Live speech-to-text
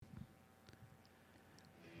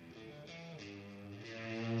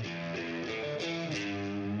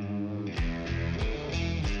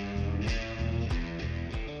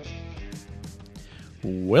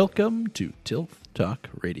Welcome to Tilth Talk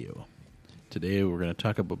Radio. Today we're going to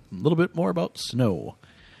talk a little bit more about snow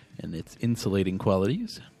and its insulating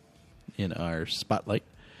qualities. In our spotlight,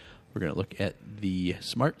 we're going to look at the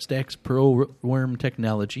Smart Stacks Pro Worm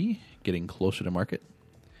technology getting closer to market.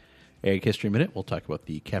 Ag History Minute, we'll talk about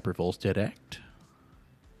the Capper-Volstead Act.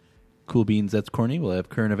 Cool Beans, That's Corny, we'll have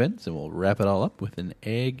current events, and we'll wrap it all up with an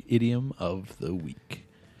Ag Idiom of the Week.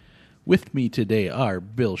 With me today are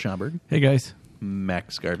Bill Schomburg. Hey, guys.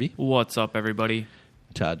 Max Garvey. What's up, everybody?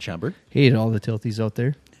 Todd Schomburg. Hey to all the tilthies out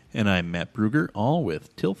there. And I'm Matt Bruger, all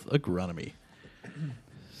with Tilth Agronomy.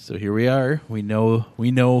 So here we are. We know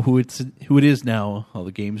who it is now. All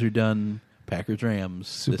the games are done. Packers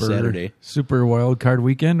Rams this Saturday. Super wild card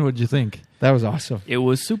weekend. What'd you think? That was awesome. It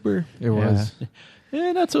was super. It was.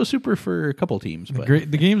 Not so super for a couple teams, but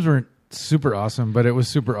The games weren't super awesome, but it was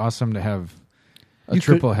super awesome to have a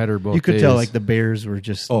triple header both You could days. tell like the Bears were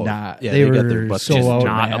just not. yeah, they they got their were butts so kicked. Just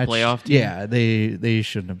outmatched. not a playoff team? Yeah, they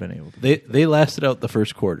shouldn't have been able to. they lasted out the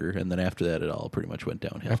first quarter, and then after that, it all pretty much went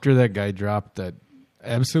downhill. After that guy dropped that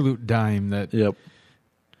absolute dime that Yep.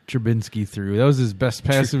 Trubinsky threw. That was his best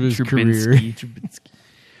pass of his career. Trubinsky.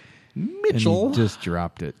 Mitchell. And he just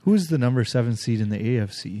dropped it. Who's the number 7 seed in the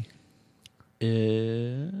AFC?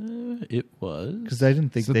 It was Because I didn't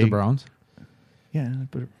think Is it they. the Browns? Yeah,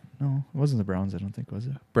 but no, it wasn't the Browns. I don't think was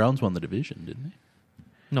it. Browns won the division, didn't they?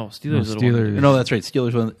 No, Steelers. No, are the one Steelers. that- No, that's right.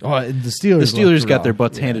 Steelers won. Oh, the Steelers. The Steelers looked got their rough.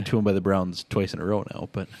 butts Yeah. handed to them by the Browns twice in a row now,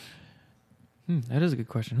 but That is a good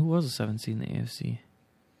question. Who was the 7th seed in the AFC?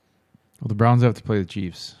 Well, the Browns have to play the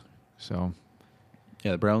Chiefs. So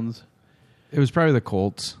yeah, the Browns. it was probably the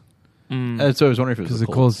Colts So I was wondering if it was because the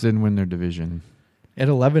the Colts didn't win their division. At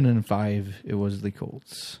 11-5, it was the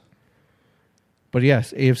Colts. But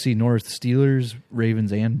yes, AFC North, Steelers,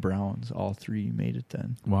 Ravens, and Browns, all three made it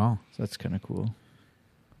then. Wow. So that's kind of cool.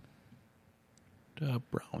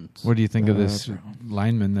 Browns. What do you think of this Browns.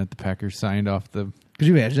 lineman that the Packers signed off the... Could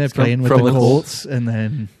you imagine that playing with from the the Colts and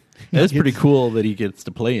then... That's pretty cool that he gets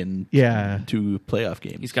to play in Yeah. 2 playoff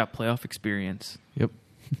games. He's got playoff experience. Yep.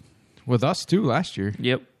 With us, too, last year.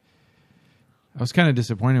 Yep. I was kind of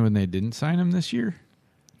disappointed when they didn't sign him this year.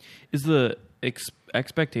 Is the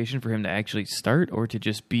expectation for him to actually start or to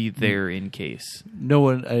just be there in case? No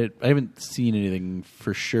one. I haven't seen anything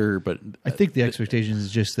for sure, but I think the expectation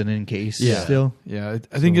is just an in case Yeah. still. Yeah,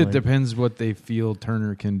 I think So, it like- depends what they feel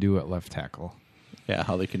Turner can do at left tackle. yeah,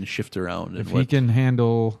 how they can shift around. If And he can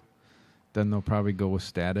handle, then they'll probably go with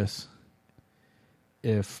Status.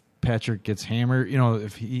 If Patrick gets hammered,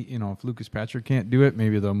 if Lucas Patrick can't do it,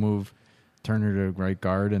 maybe they'll move Turner to right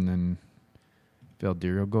guard and then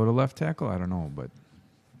Valdir go to left tackle. I don't know, but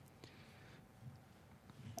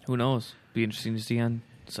Who knows? Be interesting to see on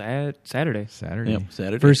Saturday. Saturday. Yep,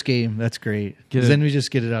 Saturday. First game, that's great. Get Because it- then we just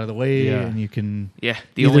get it out of the way Yeah. and you can Yeah.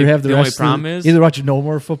 The either only have the only rest problem of, is either watch no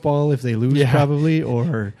more football if they lose Yeah. probably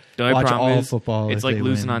or the only watch problem all is football it's if like they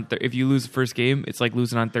losing win. on if you lose the first game, it's like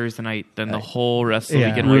losing on Thursday night. Then the whole rest of the Yeah.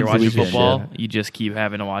 weekend while you're Ruins the watching weekend, football, yeah. you just keep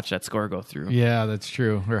having to watch that score go through. Yeah, that's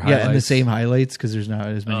true. Or Yeah, and the highlights. same highlights because there's not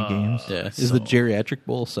as many games. Yeah. Is the geriatric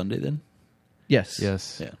bowl Sunday then? Yes.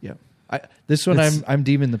 Yes. Yeah. Yeah. This one It's- I'm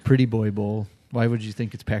deeming the Pretty Boy Bowl. Why would you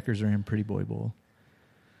think it's Packers or in Pretty Boy Bowl?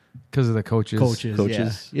 Because of the coaches.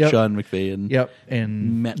 Coaches. Yeah. Yep. Sean McVay and Yep.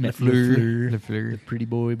 And Matt LaFleur, LaFleur. the Pretty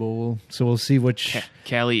Boy Bowl. So we'll see which. The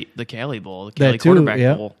Cali Bowl, the That Cali too, quarterback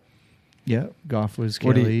yeah. bowl. Yeah. Goff was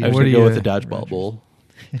What do you- Kelly. I was What going to do go you- with the dodgeball bowl.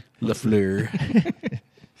 LaFleur.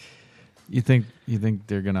 You think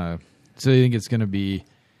they're gonna? So you think it's gonna be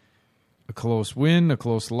a close win, a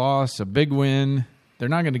close loss, a big win? They're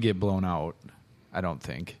not gonna get blown out. I don't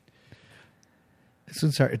think.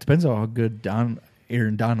 It's hard. It depends on how good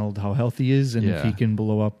Aaron Donald, how healthy he is, and if Yeah. he can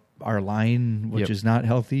blow up our line, which Yep. is not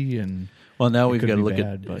healthy. And Well, now It we've could got to be look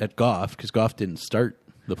bad, but- at Goff because Goff didn't start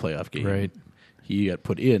the playoff game. Right. He got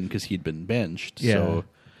put in because he'd been benched. Yeah. So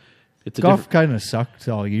it's a Goff different. kind of sucked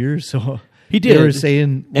all year. So He They did. were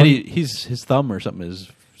saying And his thumb or something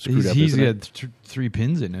is screwed up. He's isn't it? had 3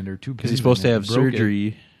 pins in it or 2 pins. Because he's supposed to in it. have He broke it.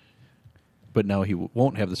 surgery, but now he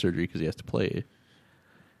won't have the surgery because he has to play.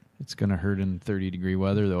 It's gonna hurt in 30-degree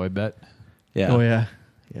weather, though. I bet. Yeah. Oh yeah,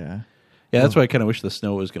 yeah. Yeah, that's why I kind of wish the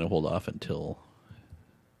snow was going to hold off until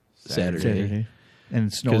Saturday.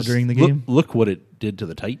 And snow 'Cause during the game. Look what it did to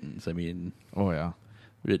the Titans. I mean, Oh yeah.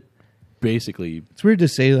 it basically. It's weird to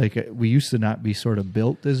say, like, we used to not be sort of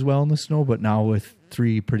built as well in the snow, but now with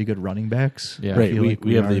 3 pretty good running backs, Yeah. I Right, feel we- like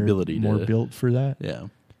we have the are ability more to- built for that. Yeah.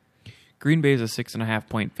 Green Bay is a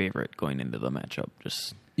 6.5-point favorite going into the matchup.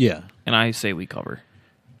 Yeah. And I say we cover.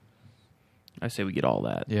 I say we get all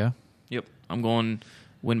that. Yeah. Yep. I'm going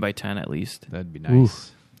win by 10 at least. That'd be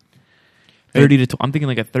nice. 30 to I'm thinking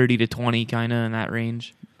like a 30 to 20 kind of in that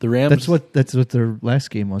range. The Rams. That's what their last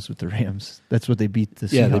game was with the Rams. That's what they beat the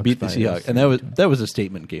Seahawks. Yeah, they beat the by. Seahawks, and that was a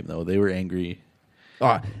statement game though. They were angry.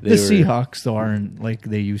 The Seahawks though aren't like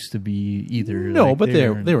they used to be either. No, Like, but they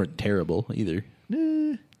weren't terrible either.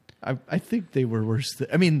 I think they were worse.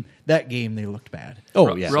 I mean, that game they looked bad.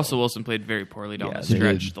 Oh yeah, Russell Wilson played very poorly down Yeah, the they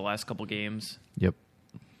stretch did. the last couple games. Yep.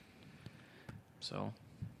 So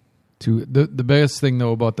The biggest thing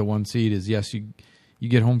though about the 1 seed is yes, you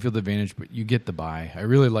get home field advantage, but you get the bye. I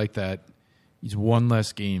really like that. It's one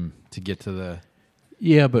less game to get to the.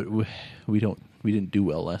 Yeah, but we didn't do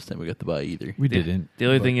well last time we got the bye either. We didn't. The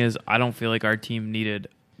other but- thing is, I don't feel like our team needed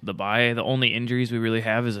the bye. The only injuries we really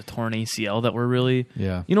have is a torn ACL that we're really,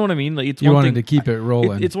 Yeah. you know what I mean? Like it's You one wanted thing, to keep it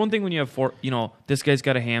rolling. It's one thing when you have four. You know, this guy's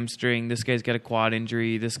got a hamstring. This guy's got a quad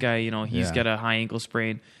injury. This guy, you know, he's Yeah. got a high ankle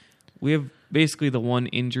sprain. We have basically the one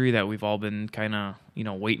injury that we've all been kind of, you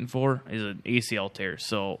know, waiting for is an ACL tear.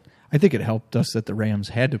 So I think it helped us that the Rams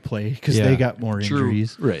had to play because Yeah. they got more True.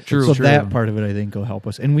 injuries. Right. True. So that part of it, I think, will help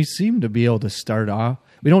us. And we seem to be able to start off.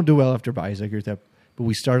 We don't do well after buys, I agree with that. But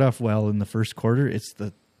we start off well in the first quarter. It's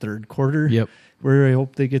the third quarter Yep. where I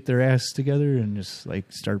hope they get their ass together and just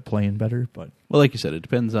like start playing better. But Well, like you said, it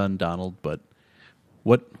depends on Donald. But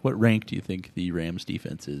what rank do you think the Rams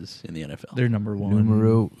defense is in the NFL? they're number one.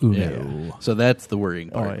 Numero uno. Yeah. So that's the worrying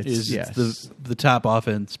part. it's- yes. It's the top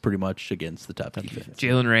offense pretty much against the top defense.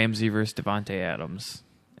 Jalen Ramsey versus Devontae Adams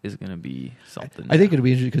is going to be something. I think it'll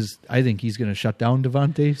be interesting because I think he's going to shut down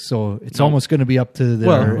Devontae. So it's No. almost going to be up to their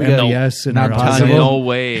Well, we got- MVS and not our possible. Tanya. No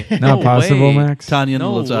way. Not No possible, way. Max. Tanya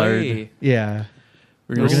No Lazard. way. Yeah.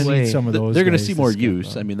 We're We're gonna going see- to need some of those. They're going to guys see more step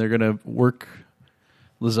use. up. I mean, they're going to work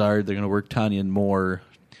Lazard. They're going to work Tanya more,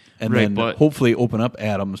 and Right, then but hopefully open up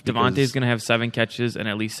Adams. because- Devontae's going to have 7 catches and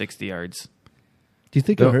at least 60 yards. Do you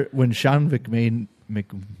think Though- it hurt when Sean McVay,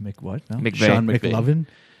 what? No? McVay. Sean McVay.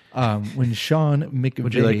 McLovin? When Sean McVay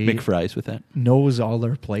Would you like McFries with that? knows all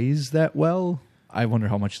their plays that well, I wonder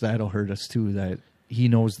how much that'll hurt us too. That he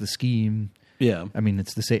knows the scheme. Yeah. I mean,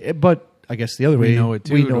 it's the same, but I guess the other We way, know it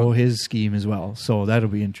too, we know don't- his scheme as well. So that'll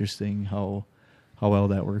be interesting how well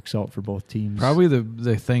that works out for both teams. Probably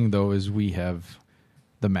the thing though is we have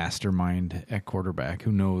the mastermind at quarterback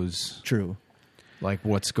who knows true. like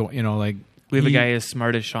what's going. You know, like We have a he- guy as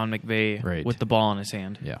smart as Sean McVay Right. with the ball in his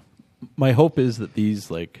hand. Yeah. My hope is that these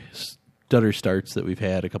like stutter starts that we've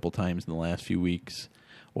had a couple times in the last few weeks,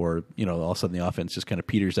 or all of a sudden the offense just kind of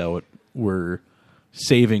peters out. We're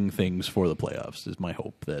saving things for the playoffs. Is my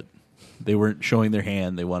hope that they weren't showing their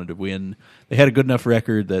hand. They wanted to win. They had a good enough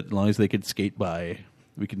record that as long as they could skate by,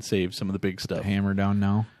 we can save some of the big stuff Hammer down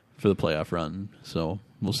now. for the playoff run. So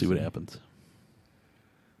we'll see what happens.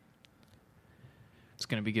 It's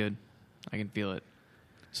going to be good. I can feel it.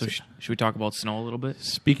 So should we talk about snow a little bit?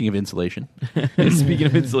 Speaking of insulation, Speaking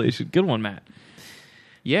of insulation, good one, Matt.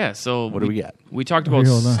 Yeah. So what do we got? We talked about.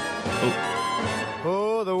 Hold on.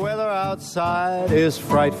 Oh, the weather outside is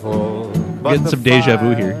frightful. But Getting the some deja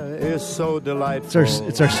vu fire here. Is so delightful.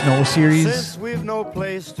 It's our snow series. Since we've no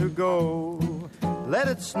place to go, let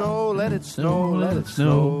it snow, let it Snow, snow, let let it it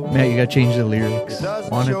snow. snow. Matt, you got to change the lyrics. It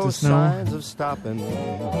doesn't Want it show to snow? signs of stopping,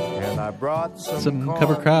 and I brought Some corn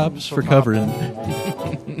cover crops for covering.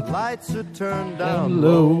 popping. Lights are turned down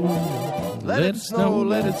Low. Let it snow,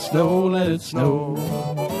 let it snow, let it snow.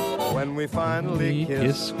 When we finally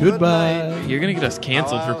kiss goodbye. You're gonna get us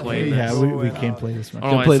canceled for playing this. Yeah, we can't play this one.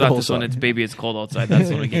 Oh, Don't play it's the not whole this one. song. It's Baby It's Cold Outside. That's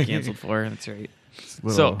what we get canceled for. That's right. So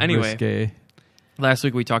Little anyway, risque. last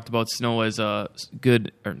week we talked about snow as a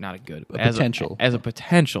good, or not a good, A as potential. as a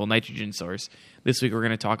potential nitrogen source. This week we're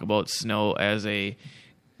going to talk about snow as a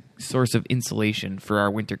source of insulation for our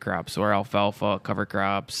winter crops, so our alfalfa, cover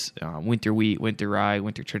crops, winter wheat, winter rye,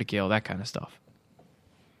 winter triticale, that kind of stuff.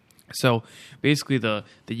 So basically the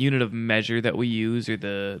unit of measure that we use, or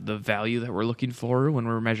the value that we're looking for when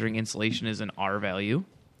we're measuring insulation, is an R value.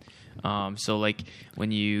 So like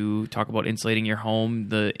when you talk about insulating your home,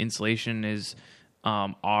 the insulation is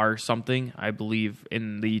R something. I believe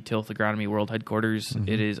in the Tilth Agronomy World Headquarters,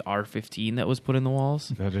 it is R15 that was put in the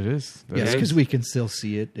walls. That it is. That Yes, it because is. we can still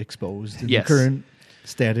see it exposed in Yes. the current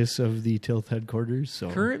status of the Tilth headquarters. So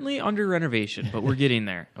Currently under renovation, but we're getting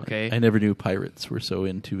there. Okay. I never knew pirates were so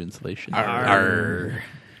into insulation. Arr.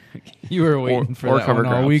 You were waiting for or that cover one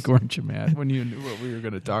all crops. week, weren't you, Matt? When you knew what we were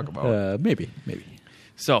going to talk about. Maybe.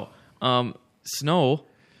 So, snow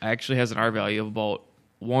actually has an R value of about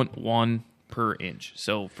one per inch.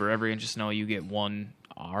 So for every inch of snow, you get 1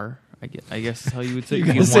 R. I guess is how you would say. You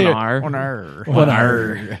gotta get say 1 it. R. 1 R. One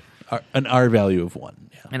an R value of 1.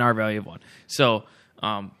 Yeah. An R value of 1. So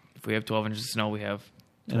if we have 12 inches of snow, we have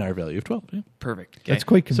And our value of 12. Yeah. Perfect. Okay. That's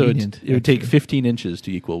quite So convenient. it would take actually. 15 inches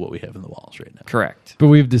to equal what we have in the walls right now. correct. But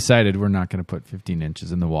we've decided we're not going to put 15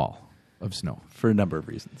 inches in the wall of snow. For a number of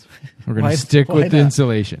reasons. We're going Why- to stick why with the not?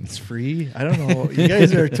 insulation. It's free. I don't know. You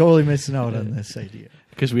guys are totally missing out on this idea.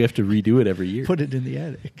 Because we have to redo it every year. Put it in the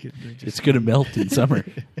attic. It's going to melt in summer.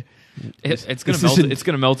 It's gonna This melt. isn't- It's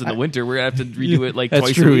gonna melt in the winter. We're gonna have to redo it like That's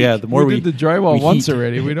twice true, a week. yeah. The more we we did the drywall we once heat.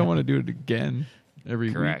 already. We don't want to do it again every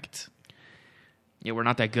week. Correct. Yeah, we're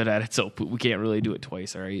not that good at it, so we can't really do it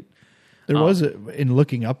twice. All right. There was in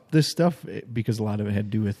looking up this stuff because a lot of it had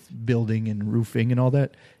to do with building and roofing and all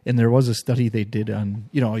that. And there was a study they did on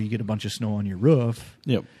you get a bunch of snow on your roof,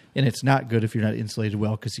 Yep. and it's not good if you're not insulated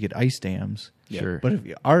well because you get ice dams. Sure. But if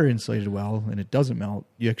you are insulated well and it doesn't melt,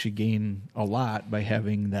 you actually gain a lot by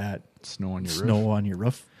having that Snow on your snow roof. on your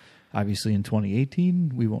roof. Obviously, in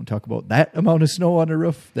 2018, we won't talk about that amount of snow on a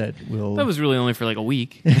roof. That will That was really only for like a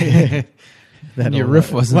week. that'll, Your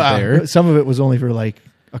roof wasn't there. Some of it was only for like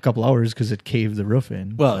a couple hours because it caved the roof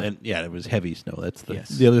in. Well, and yeah, it was heavy snow. That's Yes.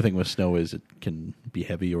 the other thing with snow is it can be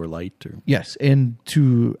heavy or light. Or Yes, and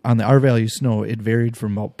on the R value snow, it varied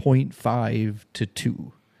from about 0.5 to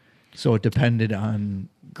 2. So it depended on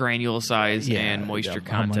Granule size and moisture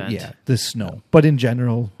how much- content. the snow. But in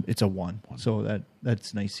general, it's a 1. So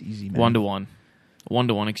that's nice, easy math. 1-to-1.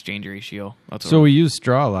 1-to-1 exchange ratio. That's So what we use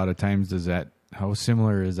straw a lot of times. Does that? How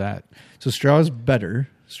similar is that? So straw is better.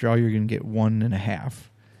 Straw, you're going to get 1.5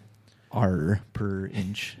 R per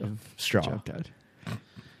inch of straw.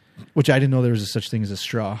 Which I didn't know there was a such thing as a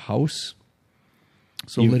straw house.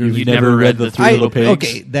 So literally, you've never never read read the the Three Three I, Little Pigs.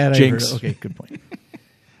 okay, that Jinx. I heard. Okay, good point.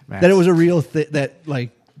 That it was a real thing. That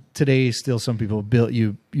like today, still some people build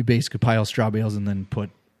you basically pile straw bales and then put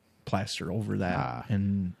plaster over that,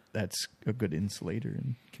 and that's a good insulator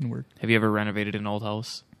and can work. Have you ever renovated an old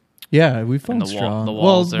house? Yeah, we And found the, straw. the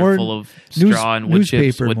walls more are full of straw and wood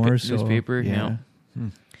chips. newspaper more so. Newspaper, Yeah.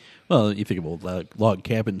 well, you think of old log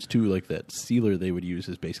cabins too. Like that sealer they would use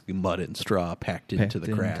is basically mud and straw packed into Packed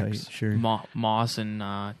the in cracks. tight, sure. Moss and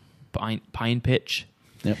pine pitch.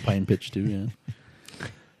 Yep, pine pitch too. Yeah.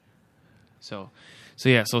 So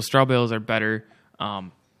yeah. So straw bales are better.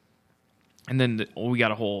 And then we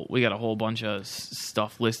got a whole bunch of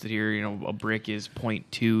stuff listed here. You know, a brick is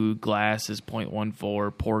 0.2, glass is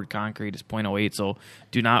 0.14, poured concrete is 0.08. So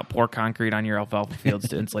do not pour concrete on your alfalfa fields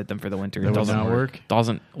to insulate them for the winter. That It would doesn't not work?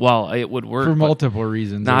 Doesn't. Well, it would work For but multiple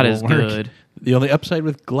reasons. Not it as won't work. good. The only upside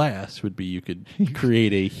with glass would be you could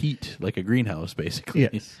create a heat like a greenhouse, basically.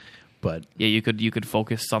 Yes. But Yeah, you could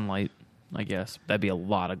focus sunlight. I guess that'd be a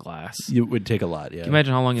lot of glass. it would take a lot. Yeah. Can you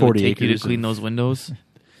imagine how long it would take you to clean those windows?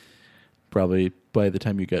 Probably by the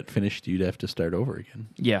time you got finished, you'd have to start over again.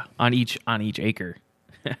 Yeah, on each acre.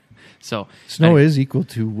 So Snow I- is equal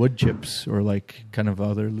to wood chips or like kind of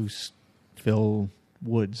other loose fill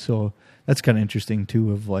wood. So that's kind of interesting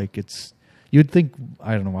too. Of like you'd think,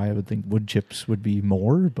 I don't know why I would think wood chips would be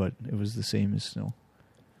more, but it was the same as snow.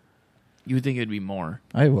 You would think it'd be more.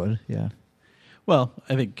 I would, yeah. Well,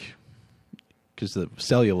 I think because the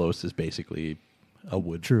cellulose is basically a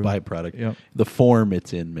wood True. byproduct. Yep. The form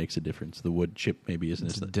it's in makes a difference. The wood chip maybe isn't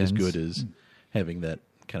It's as dense. good as having that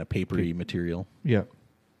kind of papery material. Yeah.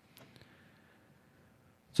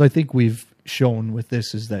 So I think we've shown with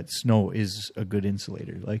this is that snow is a good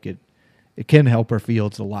insulator. Like it can help our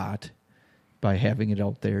fields a lot by having it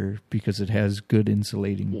out there because it has good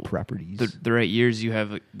insulating properties. The right years you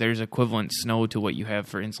have, there's equivalent snow to what you have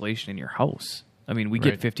for insulation in your house. I mean, we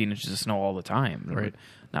get Right. 15 inches of snow all the time. Right.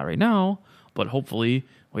 Not right now, but hopefully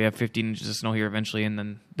we have 15 inches of snow here eventually,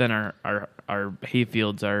 and then our hay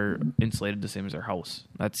fields are insulated the same as our house.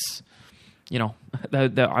 That's,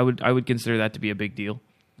 that I would consider that to be a big deal.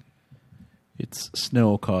 It's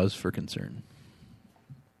snow cause for concern.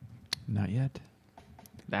 Not yet.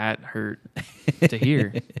 That hurt to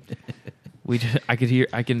hear. I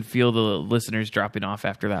can feel the listeners dropping off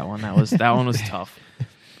after that one. That one was tough.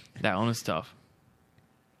 That one was tough.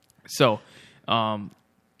 So,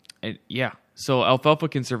 So alfalfa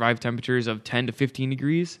can survive temperatures of 10 to 15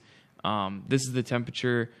 degrees. This is the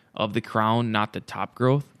temperature of the crown, not the top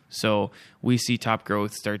growth. So we see top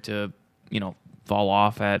growth start to, fall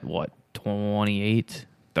off at 28,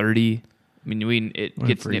 30. I mean, When it it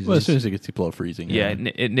gets freezes. nipped. Well, as soon as it gets below freezing. Yeah,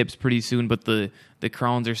 it nips pretty soon, but the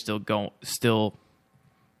crowns are still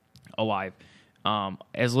alive.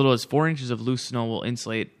 As little as 4 inches of loose snow will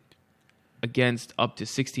insulate against up to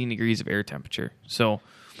 16 degrees of air temperature. So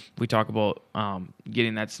we talk about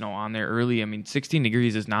getting that snow on there early. I mean, 16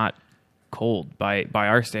 degrees is not cold by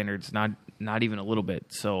our standards, not even a little bit.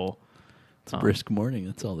 So It's a brisk morning.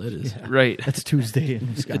 That's all that is. Yeah. Right. That's Tuesday in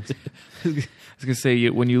Wisconsin. I was going to say,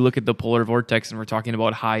 when you look at the polar vortex and we're talking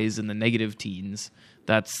about highs in the negative teens,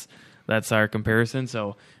 that's our comparison.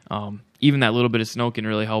 So even that little bit of snow can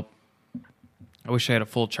really help. I wish I had a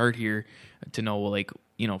full chart here to know,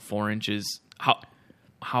 4 inches,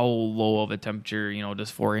 how low of a temperature, does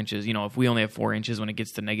 4 inches, if we only have 4 inches when it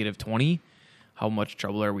gets to negative 20, how much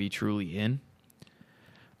trouble are we truly in?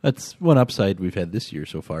 That's one upside we've had this year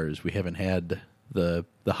so far is we haven't had the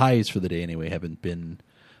highs for the day anyway haven't been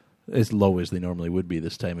as low as they normally would be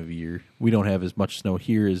this time of year. We don't have as much snow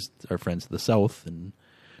here as our friends to the south, and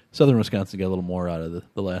southern Wisconsin got a little more out of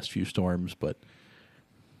the last few storms, but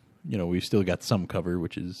we've still got some cover,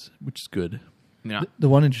 which is good. Yeah. The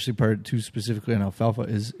one interesting part, too, specifically on alfalfa,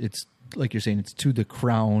 is it's, like you're saying, it's to the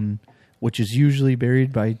crown, which is usually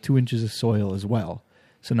buried by 2 inches of soil as well.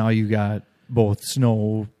 So now you got both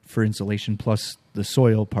snow for insulation plus the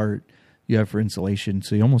soil part you have for insulation.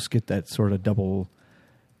 So you almost get that sort of double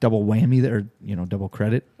whammy there, double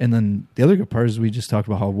credit. And then the other good part is we just talked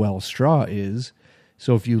about how well straw is.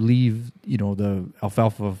 So if you leave, the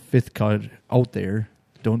alfalfa fifth cut out there,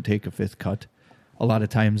 don't take a fifth cut. A lot of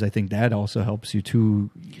times I think that also helps you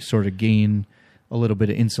to sort of gain a little bit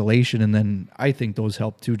of insulation. And then I think those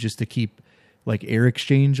help too, just to keep like air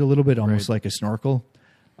exchange a little bit, almost like a snorkel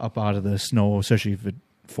up out of the snow, especially if it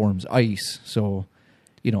forms ice. So,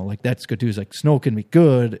 that's good too. It's like snow can be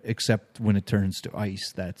good, except when it turns to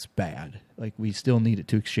ice, that's bad. Like we still need it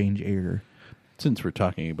to exchange air. Since we're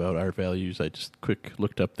talking about R values, I just quick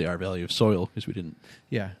looked up the R value of soil because we didn't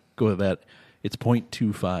Yeah. go with that. It's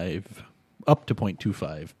 0.25, up to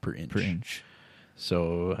 0.25 per inch.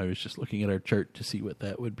 So I was just looking at our chart to see what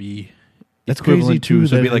that would be. That's equivalent crazy too.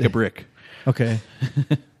 So it'd be that like a brick. Okay.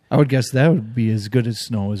 I would guess that would be as good as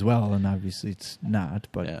snow as well, and obviously it's not,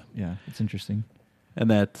 but yeah it's interesting.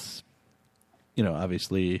 And that's,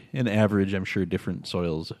 obviously, in average, I'm sure different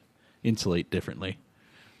soils insulate differently.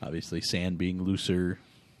 Obviously, sand being looser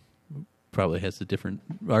probably has a different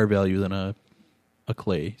R value than a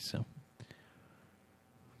clay. So,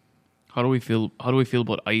 How do we feel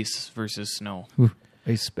about ice versus snow? Ooh,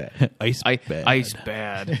 ice bad. ice bad. Ice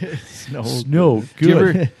bad. Snow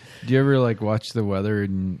Do you ever watch the weather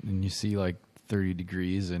and you see 30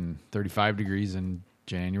 degrees and 35 degrees in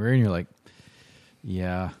January and you're like,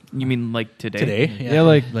 yeah. You mean like today? Today? Yeah,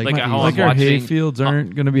 Like how I'm our hay watching- fields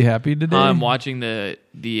aren't going to be happy today. I'm watching the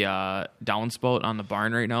downspout on the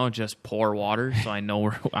barn right now just pour water, so I know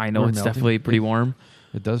We're it's melting. definitely pretty warm.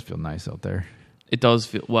 It does feel nice out there. It does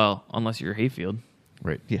feel well, unless you're a hayfield.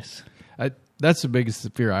 Right. Yes. That's the biggest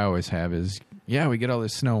fear I always have is, we get all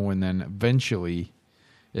this snow and then eventually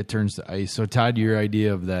it turns to ice. So Todd, your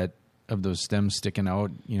idea of those stems sticking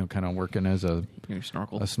out, kind of working as a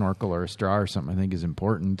snorkel or a straw or something, I think is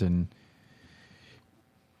important. And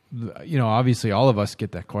obviously all of us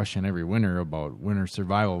get that question every winter about winter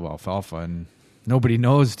survival of alfalfa, and nobody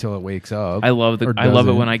knows till it wakes up. I love it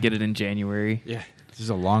doesn't. when I get it in January. Yeah. There's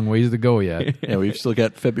a long ways to go yet. Yeah, we've still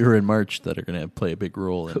got February and March that are going to play a big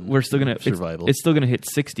role in We're still gonna survival. It's still gonna hit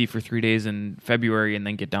 60 for 3 days in February and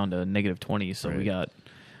then get down to negative 20. So we got,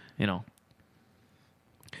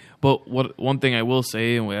 But one thing I will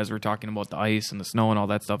say, as we're talking about the ice and the snow and all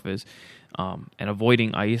that stuff, is and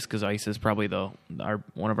avoiding ice, because ice is probably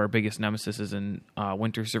one of our biggest nemesis in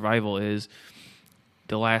winter survival. Is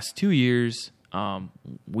the last 2 years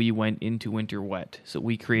we went into winter wet, so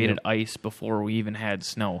we created ice before we even had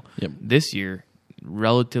snow. Yep. This year,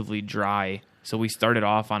 relatively dry, so we started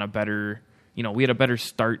off on a better. We had a better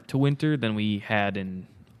start to winter than we had in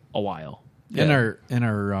a while. Yeah. And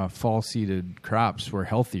our fall seeded crops were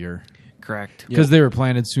healthier Correct. because they were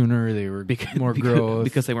planted sooner. They were more growth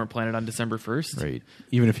because they weren't planted on December 1st. right.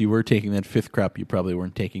 Even if you were taking that fifth crop, you probably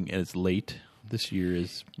weren't taking it as late this year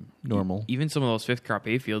as normal. Even some of those fifth crop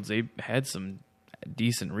hay fields, they had some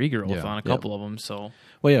decent regrowth on a couple of them. So,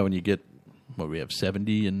 Well, yeah, when you get, we have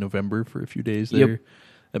 70 in November for a few days there,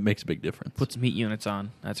 that makes a big difference. put some heat units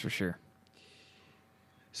on, that's for sure.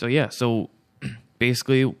 So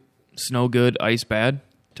basically, snow good, ice bad.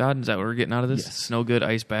 Todd, is that what we're getting out of this? Yes. Snow good,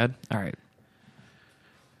 ice bad. All right.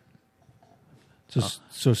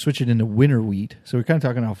 So switching into winter wheat. So we're kind of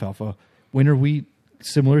talking alfalfa. Winter wheat,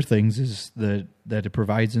 similar things is that it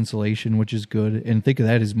provides insulation, which is good. And think of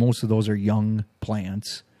that as most of those are young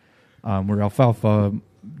plants. Where alfalfa,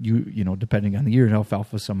 depending on the year in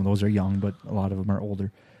alfalfa, some of those are young, but a lot of them are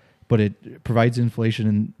older. But it provides insulation.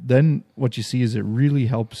 And then what you see is it really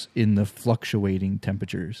helps in the fluctuating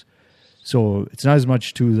temperatures. So it's not as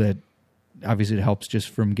much too that obviously it helps just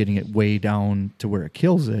from getting it way down to where it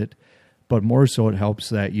kills it, but more so it helps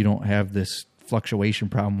that you don't have this fluctuation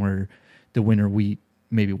problem where the winter wheat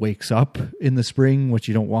maybe wakes up in the spring, which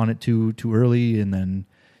you don't want it to too early, and then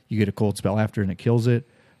you get a cold spell after and it kills it.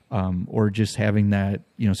 Or just having that,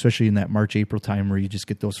 especially in that March, April time where you just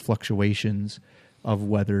get those fluctuations of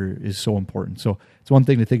weather is so important. So it's one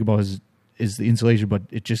thing to think about is the insulation, but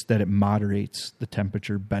it's just that it moderates the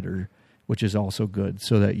temperature better, which is also good,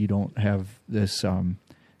 so that you don't have this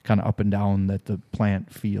kind of up and down that the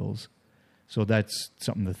plant feels. So that's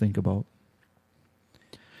something to think about.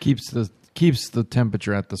 Keeps the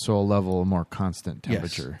temperature at the soil level a more constant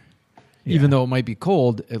temperature. Yeah. Even though it might be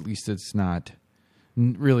cold, at least it's not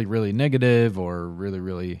really, really negative or really,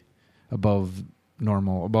 really above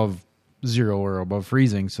normal, above zero or above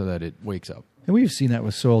freezing, so that it wakes up. And we've seen that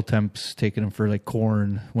with soil temps, taking them for like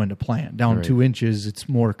corn when to plant. Down Right. 2 inches, it's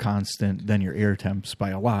more constant than your air temps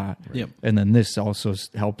by a lot. Right. Yep. And then this also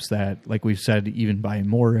helps that, like we've said, even by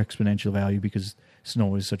more exponential value because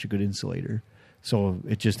snow is such a good insulator. So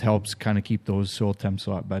it just helps kind of keep those soil temps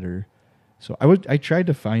a lot better. So I tried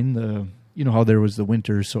to find the, how there was the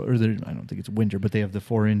winter, I don't think it's winter, but they have the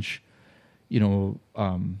 4-inch,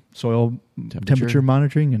 soil temperature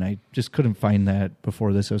monitoring, and I just couldn't find that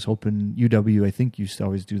before this. I was hoping UW, I think, used to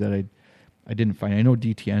always do that. I didn't find. I know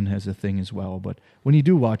DTN has a thing as well, but when you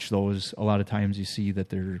do watch those, a lot of times you see that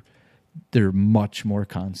they're much more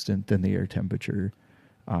constant than the air temperature,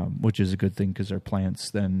 which is a good thing because our plants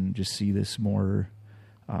then just see this more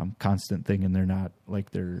constant thing, and they're not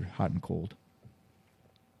like they're hot and cold.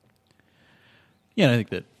 Yeah, and I think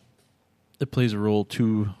that plays a role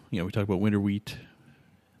too. We talk about winter wheat.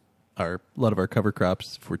 A lot of our cover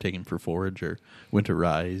crops, if we're taking for forage, or winter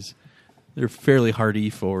rye. They're fairly hardy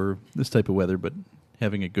for this type of weather, but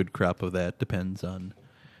having a good crop of that depends on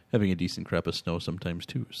having a decent crop of snow sometimes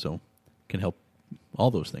too. So it can help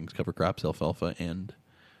all those things: cover crops, alfalfa, and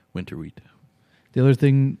winter wheat. The other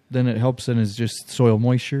thing then it helps then is just soil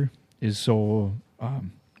moisture. So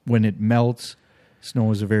when it melts,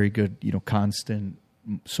 snow is a very good, constant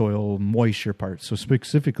soil moisture part. So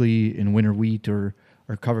specifically in winter wheat or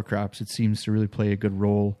cover crops, it seems to really play a good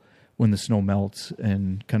role when the snow melts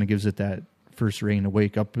and kind of gives it that first rain to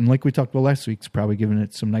wake up. And like we talked about last week, it's probably giving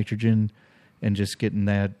it some nitrogen and just getting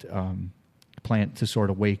that plant to sort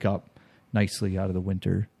of wake up nicely out of the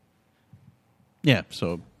winter. Yeah,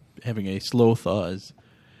 so having a slow thaw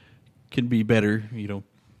can be better. You don't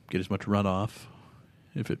get as much runoff.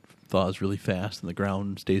 If it thaws really fast and the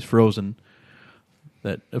ground stays frozen,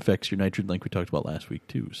 that affects your nitrogen like we talked about last week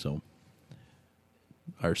too. So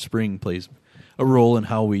our spring plays a role in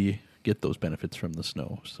how we get those benefits from the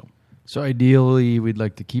snow. So ideally, we'd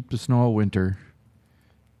like to keep the snow all winter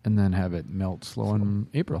and then have it melt slow in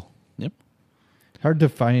April. Yep. Hard to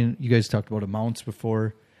find. You guys talked about amounts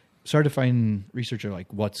before. It's hard to find research on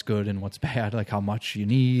like what's good and what's bad, like how much you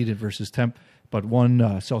need versus temp. But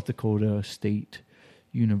one South Dakota State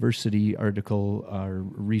University article or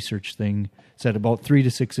research thing said about 3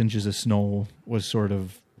 to 6 inches of snow was sort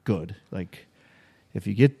of good. Like if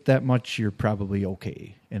you get that much, you're probably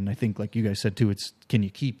okay. And I think, like you guys said too, it's can you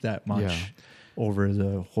keep that much over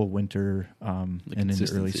the whole winter and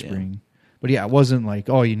into early spring? Yeah. But yeah, it wasn't like,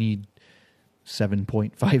 oh, you need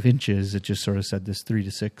 7.5 inches. It just sort of said this 3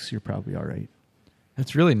 to 6, you're probably all right.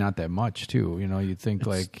 That's really not that much too. You'd think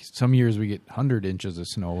like some years we get 100 inches of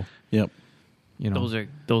snow. Yep.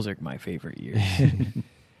 Those are my favorite years.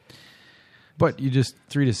 But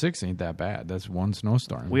 3 to 6 ain't that bad. That's one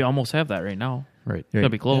snowstorm. We almost have that right now. Right. That'll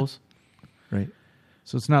be close. Yeah. Right.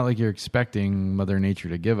 So it's not like you're expecting Mother Nature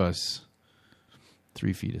to give us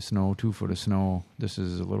 3 feet of snow, 2 foot of snow. This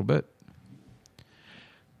is a little bit.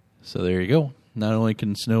 So there you go. Not only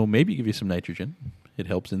can snow maybe give you some nitrogen, it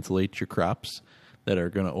helps insulate your crops that are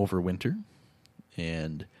going to overwinter.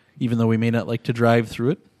 And even though we may not like to drive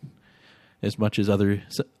through it as much as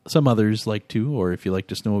some others like to, or if you like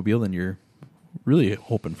to snowmobile, then you're really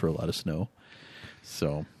hoping for a lot of snow.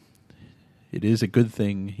 So it is a good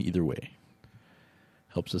thing either way.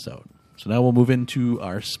 Helps us out. So now we'll move into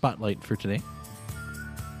our spotlight for today.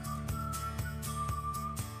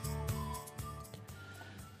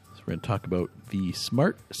 So we're going to talk about the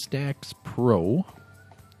Smart Stacks Pro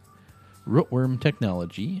rootworm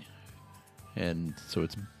technology. And so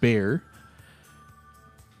it's Bayer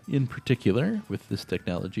in particular with this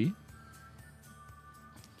technology.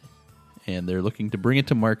 And they're looking to bring it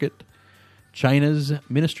to market. China's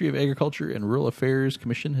Ministry of Agriculture and Rural Affairs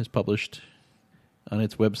Commission has published on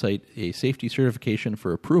its website a safety certification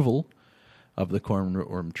for approval of the corn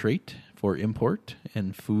rootworm trait for import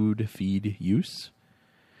and food feed use.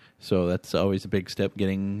 So that's always a big step,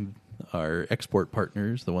 getting our export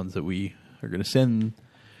partners, the ones that we are going to send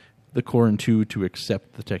the corn to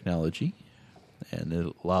accept the technology. and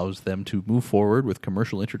it allows them to move forward with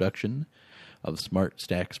commercial introduction of Smart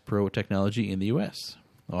Stacks Pro technology in the U.S.,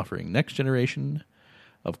 offering next generation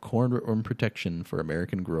of cornworm protection for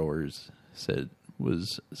American growers, said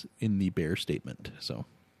was in the Bayer statement. So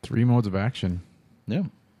 3 modes of action. yeah.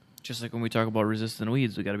 Just like when we talk about resistant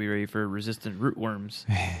weeds, we got to be ready for resistant rootworms.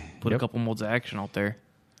 Put a couple modes of action out there.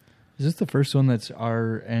 Is this the first one that's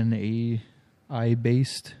RNAi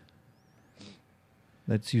based?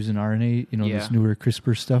 That's using RNA, this newer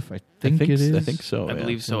CRISPR stuff. I think it is. I think so. I yeah.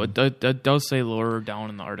 believe so. It does say lower down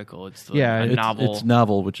in the article. It's the Yeah, a it's- novel. It's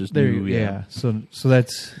novel, which is There, new. yeah. So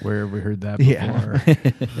that's Where have we heard that Yeah. before?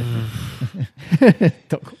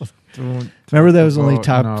 don't go. Don't Remember that was only about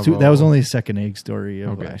top two. That was novel. only a second egg story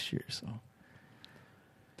of Okay. last year. So,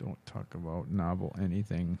 Don't talk about novel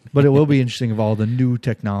anything. but it will be interesting of all the new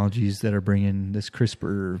technologies that are bringing this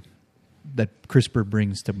CRISPR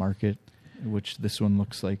brings to market, which this one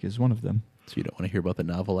looks like is one of them. So you don't want to hear about the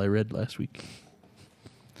novel I read last week?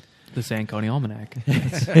 the San County Almanac.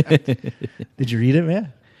 Did you read it,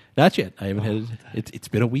 man? Not yet. I haven't had it. It's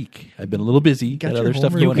been a week. I've been a little busy. Got Got your other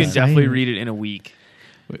stuff homework You going can on. definitely Sign it. read it in a week.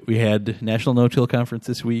 We had National No-Till Conference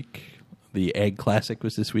this week. The Ag Classic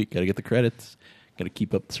was this week. Got to get the credits. Got to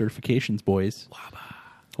keep up the certifications, boys.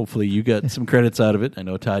 Hopefully you got some credits out of it. I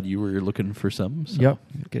know, Todd, you were looking for some. So. Yep.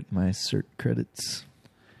 Get my cert credits.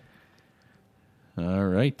 All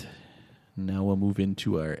right. Now we'll move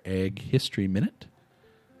into our Ag History Minute.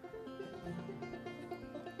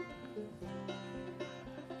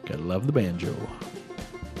 Gotta love the banjo.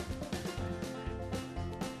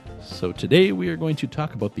 So today we are going to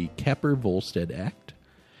talk about the Capper-Volstead Act,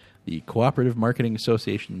 the Cooperative Marketing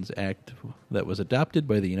Associations Act that was adopted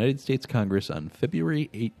by the United States Congress on February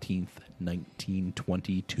 18th,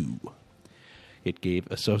 1922. It gave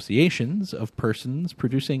associations of persons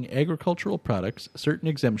producing agricultural products certain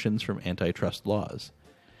exemptions from antitrust laws.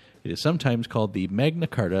 It is sometimes called the Magna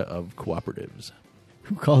Carta of Cooperatives.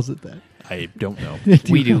 Who calls it that? I don't know.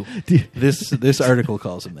 We do. This article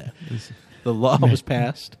calls them that. The law was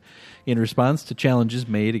passed in response to challenges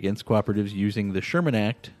made against cooperatives using the Sherman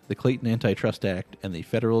Act, the Clayton Antitrust Act, and the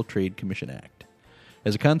Federal Trade Commission Act.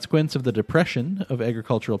 As a consequence of the depression of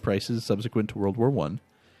agricultural prices subsequent to World War I,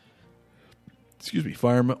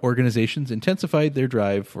 farm organizations intensified their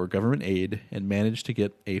drive for government aid and managed to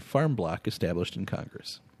get a farm bloc established in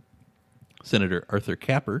Congress. Senator Arthur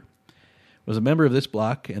Capper was a member of this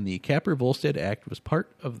bloc, and the Capper-Volstead Act was part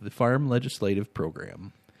of the farm legislative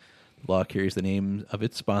program. The law carries the names of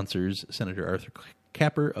its sponsors, Senator Arthur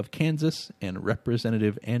Capper of Kansas and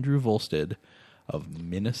Representative Andrew Volstead of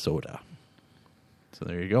Minnesota. So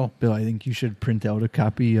there you go. Bill, I think you should print out a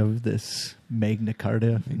copy of this Magna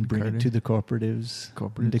Carta and bring Carta? it to the cooperatives.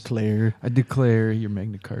 Cooperatives. And declare. I declare your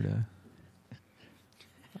Magna Carta.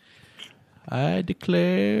 I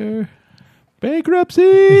declare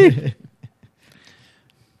bankruptcy.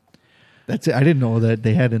 That's it. I didn't know that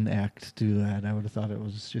they had an act to do that. I would have thought it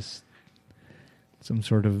was just some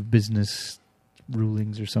sort of business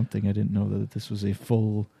rulings or something. I didn't know that this was a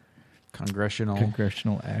full Congressional.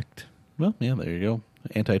 congressional act. Well, yeah, there you go.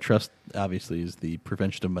 Antitrust, obviously, is the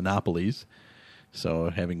prevention of monopolies. So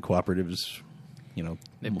having cooperatives,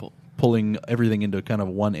 They pull. pulling everything into kind of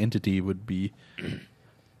one entity would be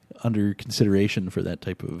under consideration for that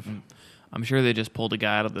type of... I'm sure they just pulled a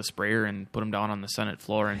guy out of the sprayer and put him down on the Senate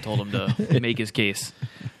floor and told him to make his case.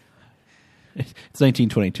 It's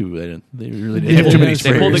 1922. They really didn't have too many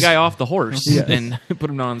They pulled the sprayers. guy off the horse Yes. and put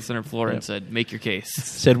him down on the Senate floor Yep. and said, "Make your case."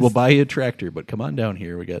 Said, we'll buy you a tractor, but come on down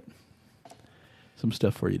here. We got some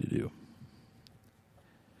stuff for you to do.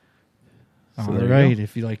 So All there you right. go.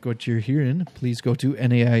 If you like what you're hearing, please go to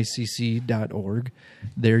naicc.org.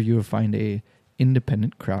 There you will find a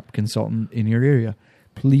independent crop consultant in your area.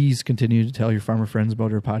 Please continue to tell your farmer friends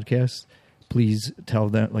about our podcast. Please tell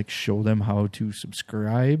them, show them how to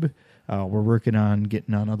subscribe. We're working on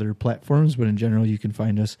getting on other platforms, but in general, you can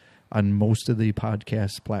find us on most of the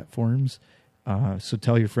podcast platforms. So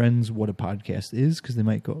tell your friends what a podcast is, because they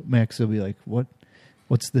might go, Max will be like,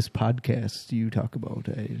 what's this podcast you talk about?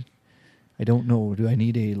 I don't know. Do I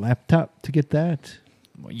need a laptop to get that?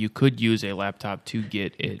 Well, you could use a laptop to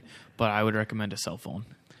get it, but I would recommend a cell phone.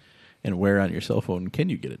 And where on your cell phone can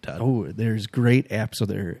you get it, Todd? Oh, there's great apps. So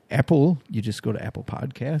there, Apple, you just go to Apple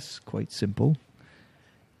Podcasts, quite simple,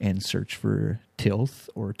 and search for Tilth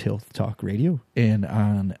or Tilth Talk Radio. And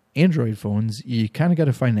on Android phones, you kind of got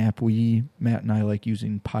to find an app. Matt and I like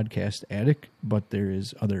using Podcast Addict, but there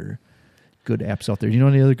is other good apps out there. You know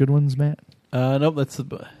any other good ones, Matt? Nope, that's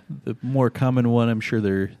the more common one. I'm sure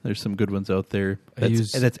there's some good ones out there.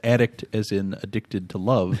 That's addict as in addicted to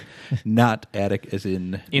love, not attic as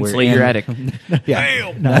in Insulate your attic.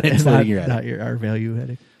 Yeah, not insulating your attic. Not your R-value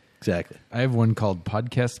attic. Exactly. I have one called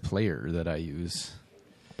Podcast Player that I use.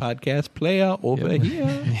 Podcast player over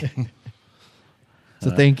here. So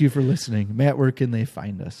thank you for listening. Matt, where can they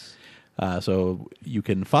find us? So you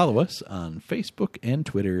can follow us on Facebook and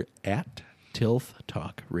Twitter at Tilth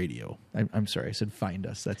Talk Radio. I'm sorry, I said find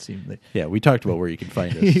us. That seemed like Yeah, we talked about where you can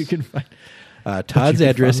find us. you can find. Todd's you can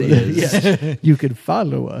address follow- is. Yeah. You can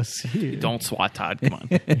follow us here. Don't swat Todd. Come on.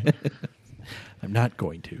 I'm not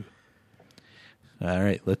going to. All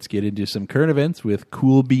right, let's get into some current events with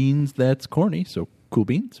Cool Beans. That's corny. So Cool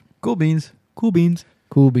Beans. Cool beans. Cool beans.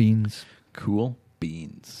 Cool beans. Cool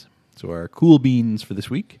Beans. So our Cool Beans for this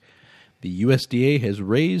week. The USDA has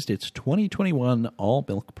raised its 2021 all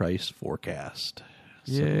milk price forecast.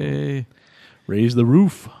 So Yay. raise the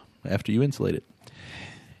roof after you insulate it.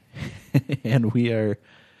 And we are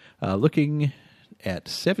looking at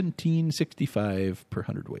 $17.65 per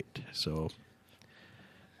hundredweight. So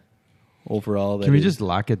overall, that Can we is- just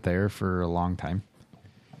lock it there for a long time?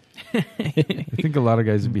 I think a lot of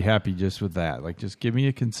guys would be happy just with that. Like, just give me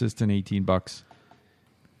a consistent $18.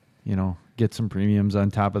 You know, get some premiums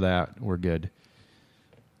on top of that. We're good.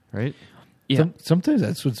 Right? Yeah. Sometimes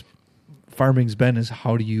that's what's farming's been is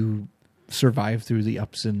how do you survive through the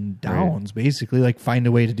ups and downs, basically. Like find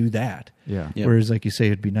a way to do that. Yeah. Yep. Whereas like you say,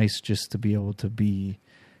 it'd be nice just to be able to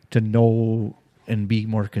know and be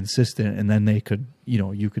more consistent, and then they could,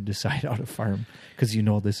 you could decide how to farm because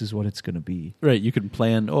this is what it's going to be. Right, you can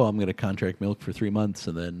plan, I'm going to contract milk for 3 months,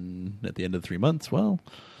 and then at the end of the 3 months, well,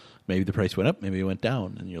 maybe the price went up, maybe it went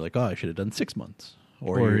down, and you're like, I should have done 6 months.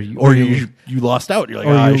 Or you lost out. You're like,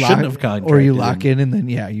 I shouldn't have contracted. Or you lock in, and then,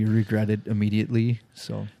 you regret it immediately.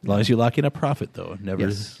 So As long as you lock in a profit, though. Never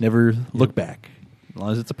Yes. look back. As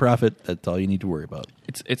long as it's a profit, that's all you need to worry about.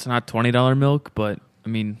 It's not $20 milk, but I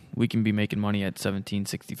mean we can be making money at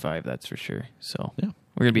 $17.65. That's for sure. So Yeah.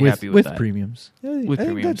 we're gonna be happy with that. premiums. Yeah, With I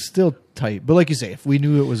think premiums. that's still tight. But like you say, if we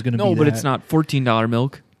knew it was going to be No, but that- it's not $14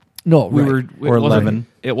 milk. No, We right. were Or it wasn't- 11.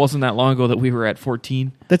 It wasn't that long ago that we were at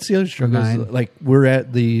 14. That's the other struggle. is, 9. like we're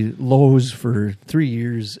at the lows for 3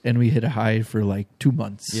 years, and we hit a high for like 2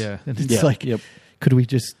 months. Yeah. and it's Yeah. like, Yep. could we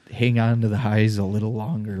just hang on to the highs a little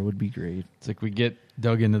longer? It would be great. It's like we get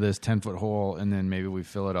dug into this 10-foot hole, and then maybe we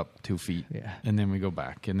fill it up 2 feet. Yeah. And then we go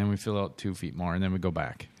back. And then we fill out 2 feet more, and then we go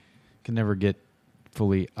back. Can never get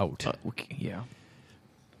fully out. Yeah.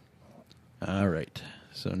 All right.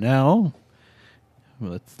 So now,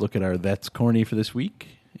 let's look at our That's Corny for this week.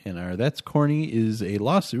 And our That's Corny is a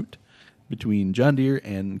lawsuit between John Deere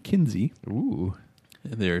and Kinsey. Ooh.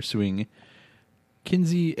 They're suing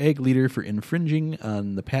Kinsey Ag Leader for infringing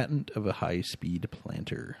on the patent of a high-speed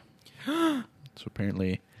planter. So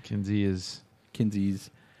apparently Kinsey's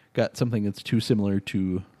got something that's too similar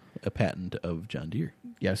to a patent of John Deere.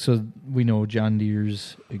 Yeah, so we know John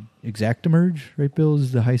Deere's ExactEmerge, right, Bill,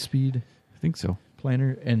 is the high-speed I think so.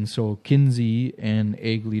 planter. And so Kinsey and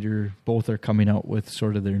Ag Leader both are coming out with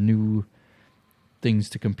sort of their new things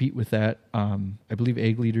to compete with that. I believe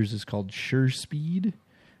Ag Leader's is called Sure Speed,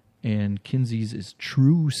 and Kinsey's is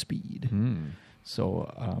True Speed.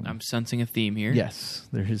 So I'm sensing a theme here. yes,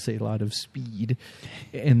 there is a lot of speed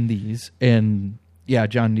in these. And yeah,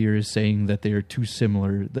 John Deere is saying that they are too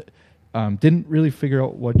similar. Didn't really figure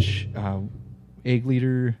out which Ag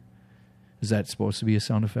Leader. Is that supposed to be a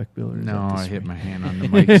sound effect, Bill? Or is No, that I this hit way? my hand on the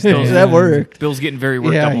mic stand. That worked. Bill's getting very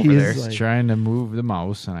worked Yeah, up over he's there. like- Trying to move the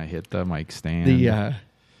mouse, and I hit the mic stand.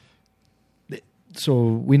 So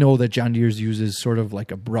we know that John Deere's uses sort of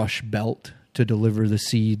like a brush belt to deliver the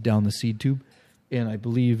seed down the seed tube, and I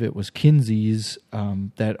believe it was Kinsey's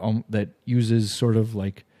that uses sort of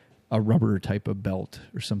like a rubber type of belt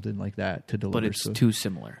or something like that to deliver. But it's so, too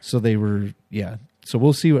similar. So they were, yeah. So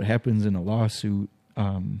we'll see what happens in a lawsuit.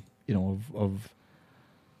 Of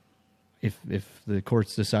if the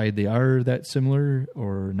courts decide they are that similar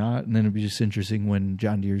or not, and then it'd be just interesting when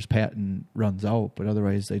John Deere's patent runs out. But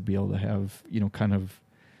otherwise, they'd be able to have kind of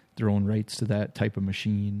their own rights to that type of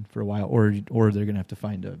machine for a while, or they're going to have to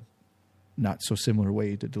find a not so similar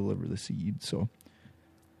way to deliver the seed. So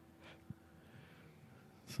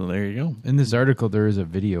there you go. In this article, there is a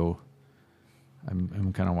video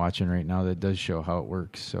I'm kind of watching right now that does show how it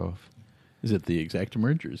works. So Is it the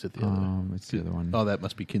ExactEmerge or is it the other one? it's the other one. Oh, that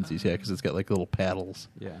must be Kinsey's, yeah, because it's got like little paddles.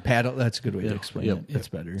 Yeah. paddle. That's a good way Yeah. to explain Yep. it. That's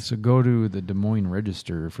better. So go to the Des Moines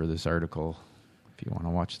Register for this article if you want to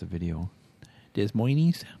watch the video. Des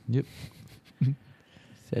Moines? Yep. Is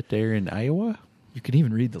that there in Iowa? You can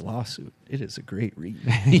even read the lawsuit. It is a great read.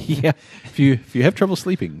 Yeah. If you have trouble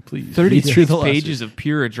sleeping, please 30 read through the lawsuit. pages of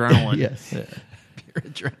pure adrenaline. Yes. Pure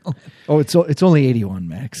adrenaline. Oh, it's only 81,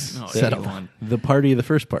 Max. Oh, Set up. 81. The party of the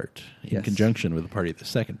first part in Yes. conjunction with the party of the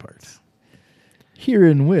second part.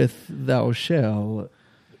 Hereinwith thou shall.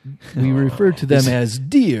 We refer to them as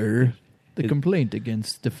deer. The It- complaint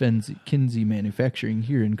against Kinsey Manufacturing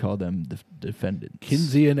herein call them the defendants.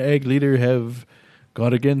 Kinsey and Egg Leader have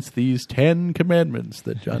gone against these 10 commandments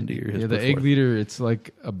that John Deere has Yeah, put the egg forth. leader, it's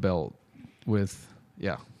like a belt with,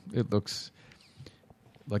 it looks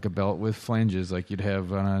like a belt with flanges like you'd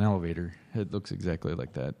have on an elevator. It looks exactly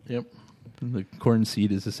like that. Yep. And the corn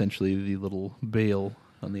seed is essentially the little bale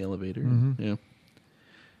on the elevator. Mhm. Yeah.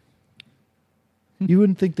 You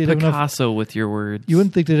wouldn't think they'd have enough. Picasso with your words. You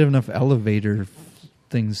wouldn't think they'd have enough elevator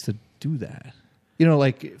things to do that. You know,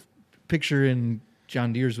 like picture in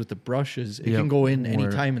John Deere's with the brushes. It Yep. can go in any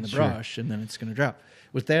Where- time in the sure. brush, and then it's going to drop.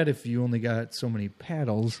 With that, if you only got so many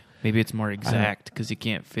paddles Maybe it's more exact because you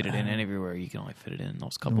can't fit it in everywhere. You can only fit it in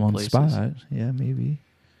those in couple one places. spot, yeah, maybe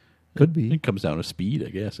could be. It comes down to speed, I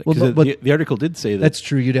guess. Well, 'Cause but- the article did say that. That's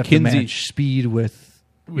true. You'd have Kinsey- to match speed with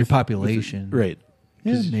your population, Right.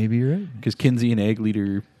 Yeah, 'Cause- maybe you're right. Because Kinsey and Egg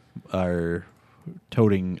Leader are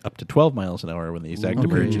toting up to 12 miles an hour when the exact Okay.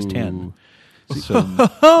 average is 10. So,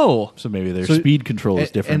 Oh, so maybe their So- speed control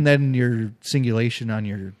is different. And then your singulation on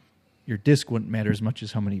your disc wouldn't matter as much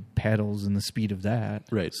as how many paddles and the speed of that.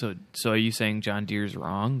 right. so are you saying John Deere's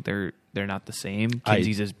wrong? They're not the same. I-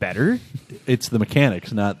 Kinsey's is better. It's the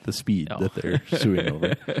mechanics, not the speed Oh. that they're suing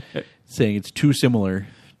over. Saying it's too similar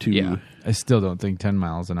to. Yeah. I still don't think 10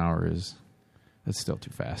 miles an hour that's still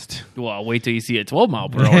too fast. Well, wait till you see a 12 mile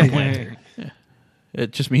per hour planter.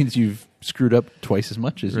 It just means you've screwed up twice as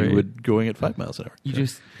much as Right. you would going at 5 miles an hour. You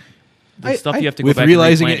just the I- stuff I- you have to go with back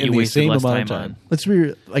realizing and it replant, in you the wasted same less amount of time on. time. Let's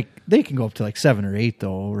be like they can go up to like 7 or 8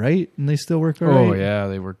 though, right? And they still work all right. Oh, yeah,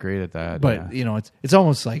 they work great at that. But yeah. you know, it's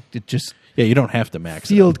almost like it just Yeah, you don't have to max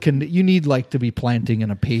it. field can. You need like to be planting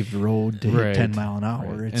in a paved road to hit Right. 10 mile an hour.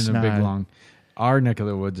 Right. It's in a not big long. Our neck of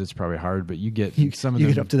the woods, it's probably hard, but you get You, some of you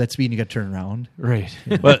them. get up to that speed and you got to turn around. Right.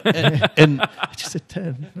 But and Just at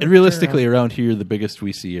 10. And realistically, around here, the biggest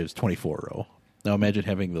we see is 24 row. Now imagine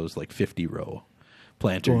having those like 50 row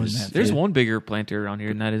Going planters. that There's It- one bigger planter around here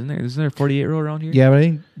than that, isn't there? Isn't there a 48 row around here? Yeah, but I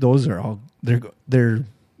think those are all they're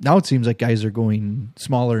now it seems like guys are going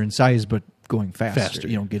smaller in size but going faster.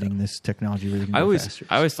 You know, getting this technology where they can I go faster.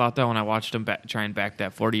 always thought that when I watched them try and back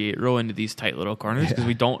that 48 row into these tight little corners because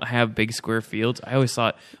we don't have big square fields. I always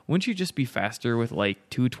thought, wouldn't you just be faster with like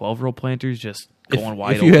two 12 row planters just going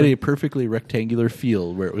wide if you open? had a perfectly rectangular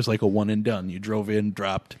field where it was like a one and done, you drove in,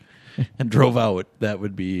 dropped, and drove out, that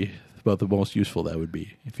would be about the most useful that would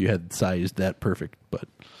be if you had sized that perfect. But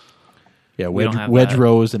yeah, We don't have wedge that.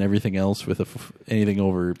 rows and everything else with anything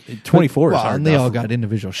over 24 is Well, hard and they enough. all got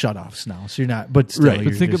individual shutoffs now, so you're not. But still, Right. you're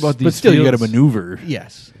But think just- about these but still, you got to fields- maneuver.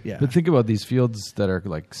 Yes, yeah. But think about these fields that are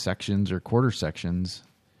like sections or quarter sections.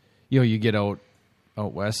 You know, you get out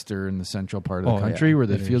west or in the central part of the Oh, country yeah. where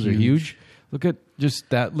the That are fields are huge. huge. Look at just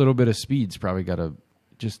that little bit of speed's probably got a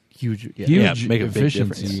just huge. Yeah. huge Yeah, make a big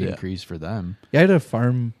efficiency difference, yeah. increase for them. Yeah, I had a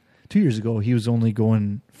farm 2 years ago. He was only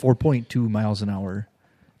going 4.2 miles an hour,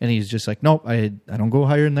 and he's just like, "Nope, I don't go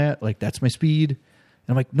higher than that. Like that's my speed." And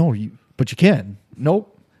I'm like, "No, but you can."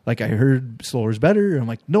 Nope. Like I heard slower is better. And I'm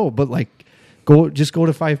like, "No, but like go to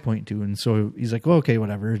 5.2." And so he's like, "Well, okay,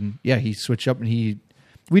 whatever." And yeah, he switched up, and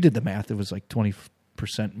we did the math. It was like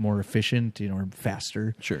 20% more efficient, you know, or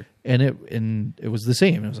faster. Sure. And it was the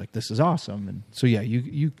same. It was like, this is awesome. And so yeah,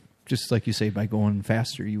 you just like you say, by going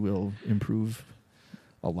faster, you will improve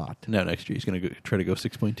a lot. Now next year he's going to try to go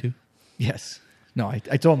 6.2. Yes. No, I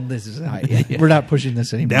told him this is high. We're not pushing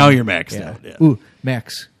this anymore. Now you're maxed out, yeah. Ooh,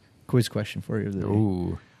 Max, quiz question for you. Today.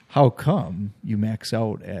 Ooh. How come you max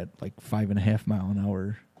out at like 5.5 mile an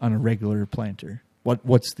hour on a regular planter?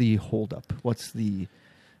 What's the holdup? What's the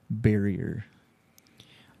barrier?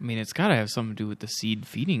 I mean, it's got to have something to do with the seed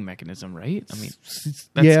feeding mechanism, right? I mean, That's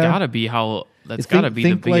that's got to be how. That's got to be the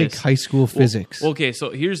think biggest. like high school physics. Well, okay, so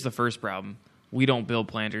here's the first problem: we don't build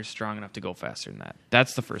planters strong enough to go faster than that.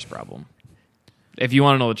 That's the first problem. If you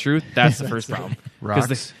want to know the truth, that's the first problem. Because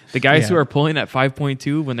Rocks. the guys who Yeah. are pulling at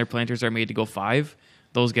 5.2 when their planters are made to go 5,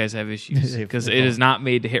 those guys have issues They- because they it fall. is not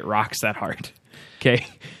made to hit rocks that hard. Okay,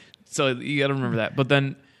 so you got to remember that. But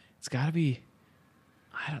then it's got to be.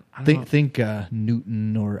 I don't know. think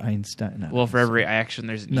Newton or Einstein. not Well, for Einstein. every action,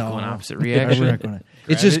 there's an No. equal and opposite We're reaction. not gonna-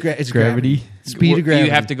 it's just it's Gravity. Speed of gravity.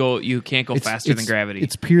 You have to go. You can't go faster than gravity.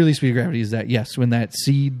 It's purely speed of gravity. Is that yes? When that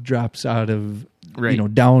seed drops out of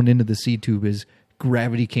Right. down into the seed tube, is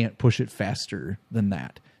gravity can't push it faster than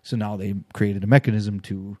that. So now they created a mechanism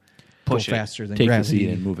to Push go it. faster than Take the gravity. seat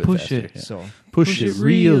and move it Push faster. it. Yeah. So Push it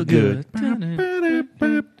real good.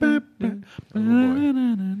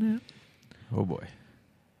 Oh boy.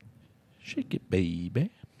 Shake it, baby.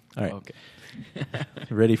 All right. Okay.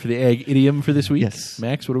 Ready for the ag idiom for this week? Yes.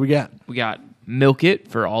 Max, what do we got? We got milk it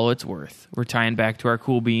for all it's worth. We're tying back to our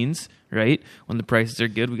cool beans, right? When the prices are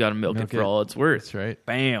good, we got to milk it for all it's worth. That's right.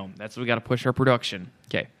 Bam. That's what we got to push our production.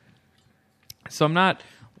 Okay. So I'm not.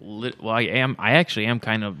 Well, I am. I actually am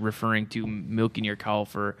kind of referring to milking your cow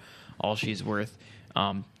for all she's worth.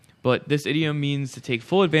 But this idiom means to take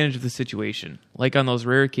full advantage of the situation. Like on those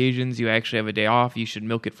rare occasions you actually have a day off, you should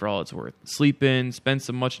milk it for all it's worth. Sleep in, spend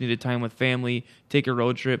some much-needed time with family, take a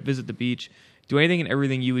road trip, visit the beach, do anything and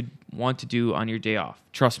everything you would want to do on your day off.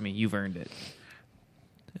 Trust me, you've earned it.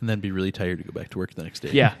 And then be really tired to go back to work the next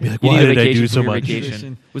day. Yeah. Be like, You why need a did I vacation do from so your much?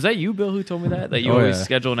 vacation. Was that you, Bill, who told me that? That you Oh, always yeah.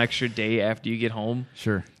 schedule an extra day after you get home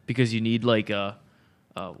Sure. because you need like a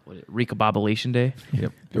recombobulation day?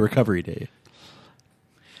 Yep. The recovery day.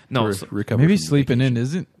 No, For so- recover Maybe from sleeping vacation. in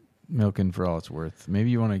isn't milking for all it's worth. Maybe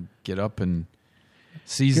you want to get up and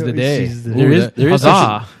seize Go the day. seize the Ooh, day. There is that- there is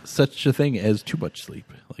Huzzah. such a thing as too much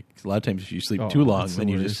sleep. Like a lot of times, if you sleep Oh, too long, that's the then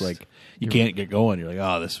you just worst. like you can't get going. You're like,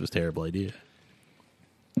 oh, this was a terrible idea.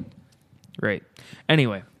 Right.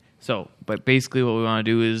 Anyway, but basically what we want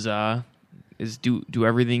to do is do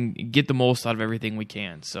everything, get the most out of everything we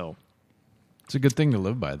can. So It's a good thing to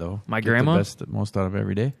live by, though. My Get grandma? the most out of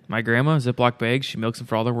every day. my grandma, Ziploc bags, she milks them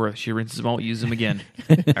for all they're worth. She rinses them out, uses them again.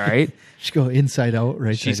 All right? just go inside out,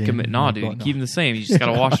 right? She's side in. committed. No, dude, keep them the same. You just got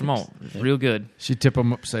to wash them out. Real good. She tip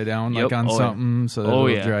them upside down Yep. like on Oh, yeah. something so that Oh, it'll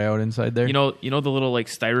yeah. dry out inside there. You know the little like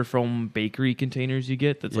styrofoam bakery containers you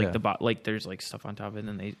get that's Yeah. like like there's like stuff on top of it and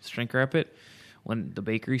then they shrink wrap it. When the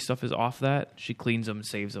bakery stuff is off that, she cleans them,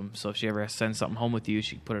 saves them. So if she ever has to send something home with you,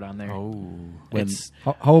 she can put it on there. Oh. When It's,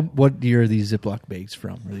 What year are these Ziploc bags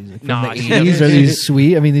from? Are these like from Nah, the she 80s? doesn't- Are these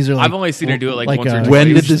sweet? I mean, these are like... I've only seen her do it like once or twice. when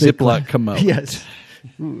did the thick Ziploc one. come out? Yes.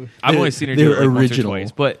 I've only seen her do they're it like original. once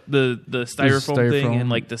or twice. But the styrofoam thing and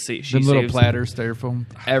like she Them little saves platter styrofoam.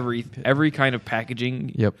 every kind of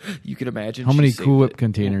packaging Yep. you can imagine. How she many saved Cool Whip it.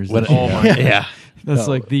 containers? What- does she Oh have? my yeah. That's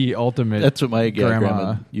No. like the ultimate. That's what my grandma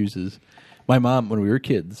grandma uses. My mom, when we were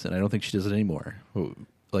kids, and I don't think she does it anymore,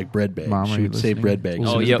 like bread bags. Mom, are she you would save listening? bread bags. Oh, As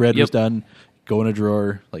soon as yep, the bread was yep. done, go in a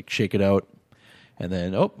drawer, like shake it out, and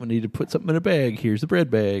then, we need to put something in a bag. Here's the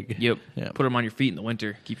bread bag. Yep. Yeah. Put them on your feet in the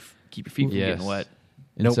winter. Keep your feet from Yes. getting wet.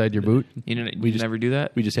 Inside your boot. You never do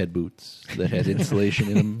that? We just had boots that had insulation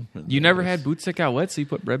in them. You never had boots that got wet, so you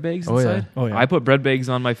put bread bags Oh, yeah. inside? Oh, yeah. I put bread bags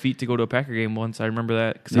on my feet to go to a Packer game once. I remember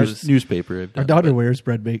that. Cause There's newspaper. I've Our done, daughter but- wears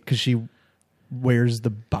bread bake because she wears the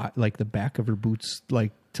back of her boots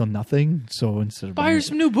like till nothing. So instead of Buy her buying-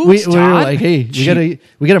 some new boots, we were Todd. like, hey,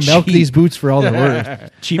 we gotta milk Cheap. these boots for all they're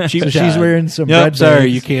worth. cheap. So she's Todd. wearing some Nope, bread sorry,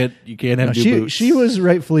 bags. you can't have No, new boots. she was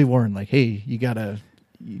rightfully warned, like, hey,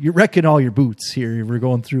 you're wrecking all your boots here. We're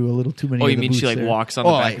going through a little too many. Oh, of you the mean she boots like there. walks on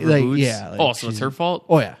the back of her like, boots? Yeah. like, Oh, so it's she's- her fault?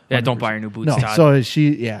 Oh yeah. Yeah, don't 100%. buy her new boots, No, Todd. so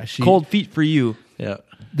she Cold feet for you. Yeah.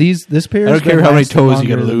 this pair. I don't care how many toes you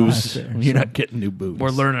got to lose. You're not getting new boots. We're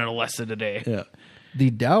learning a lesson today. Yeah. The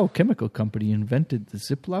Dow Chemical Company invented the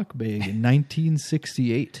Ziploc bag in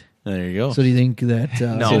 1968. There you go. So do you think that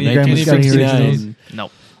No. So your grandma's got any 1969, originals?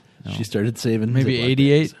 No. she started saving Maybe Ziploc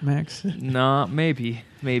 88, bags. Max. No, maybe.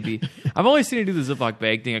 I've only seen her do the Ziploc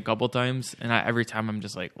bag thing a couple times, and every time I'm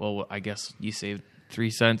just like, well, I guess you saved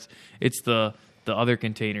 3 cents. It's the other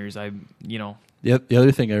containers. The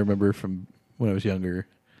other thing I remember from when I was younger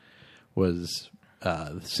was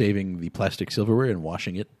saving the plastic silverware and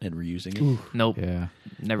washing it and reusing it. Nope. Yeah.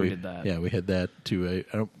 Never We- did that. Yeah, we had that too.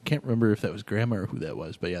 Can't remember if that was grandma or who that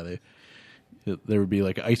was, but yeah, there would be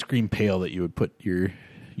like an ice cream pail that you would put your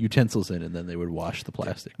utensils in, and then they would wash the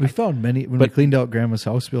plastic. We found many when we cleaned out Grandma's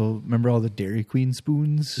house. Bill, remember all the Dairy Queen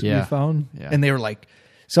spoons we Yeah. found? Yeah. And they were like,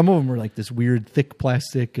 some of them were like this weird thick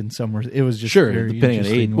plastic, and some were. It was just Sure, very depending on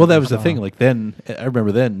interesting age. what Well, that we was the found. thing. Like then, I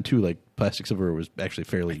remember then too. Like plastic silverware was actually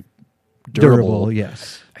fairly durable,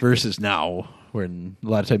 yes. versus now, when a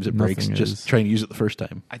lot of times it breaks Nothing just is. trying to use it the first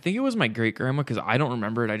time. I think it was my great grandma because I don't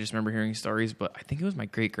remember it. I just remember hearing stories, but I think it was my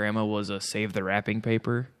great grandma was a save the wrapping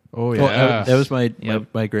paper. Oh, Oh, yeah. that was my Yep.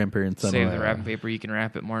 my grandparents. Save the son-in-law. wrapping paper. You can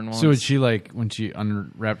wrap it more than once. So would she when she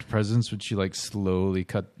unwrapped presents, would she slowly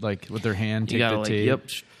cut, with her hand, you take gotta the tape?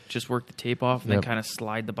 just work the tape off and Yep. then kind of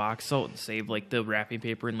slide the box out and save the wrapping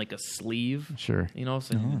paper in a sleeve. Sure. So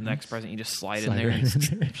the next present you just slide in Slide there right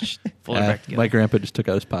and in there. fold it back together. My grandpa just took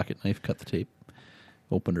out his pocket knife, cut the tape,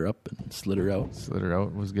 opened her up, and slid her out. Slid her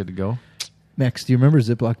out. Was good to go. Max, do you remember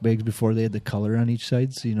Ziploc bags before they had the color on each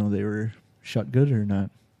side? So they were shut good or not?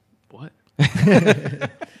 What?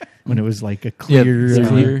 when it was like a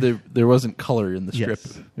clear. There wasn't color in the strip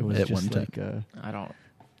yes, it was at just one time. like I don't.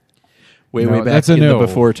 Way No, back that's a in no. the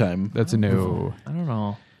before time. That's a no. I don't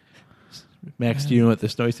know. Max, do you know what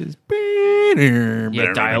this noise is?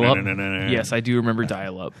 Yeah, dial up. Yes, I do remember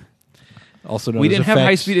dial up. Also known We as didn't a have fax.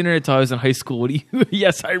 high speed internet until I was in high school. What do you?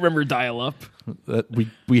 Yes, I remember dial up.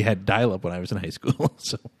 We had dial up when I was in high school,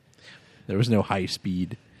 so there was no high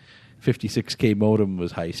speed. 56K modem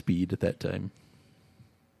was high speed at that time.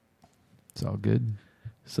 It's all good.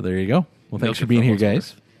 So there you go. Well, thanks Milking for being here, for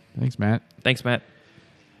guys. Thanks, Matt. Thanks, Matt.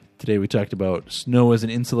 Today we talked about snow as an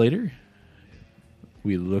insulator.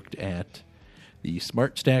 We looked at the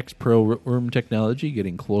Smart Stacks Pro Rootworm technology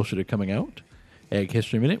getting closer to coming out. Ag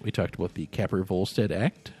History Minute, we talked about the Capper-Volstead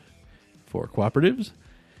Act for cooperatives.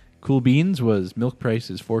 Cool Beans was milk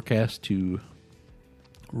prices forecast to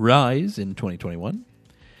rise in 2021.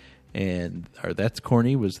 And our That's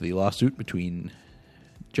Corny was the lawsuit between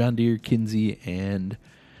John Deere, Kinsey, and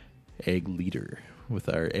Ag Leader, with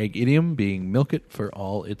our ag idiom being milk it for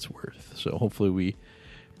all it's worth. So hopefully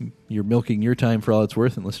you're milking your time for all it's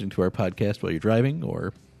worth and listening to our podcast while you're driving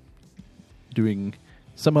or doing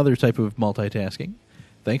some other type of multitasking.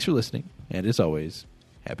 Thanks for listening, and as always,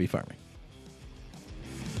 happy farming.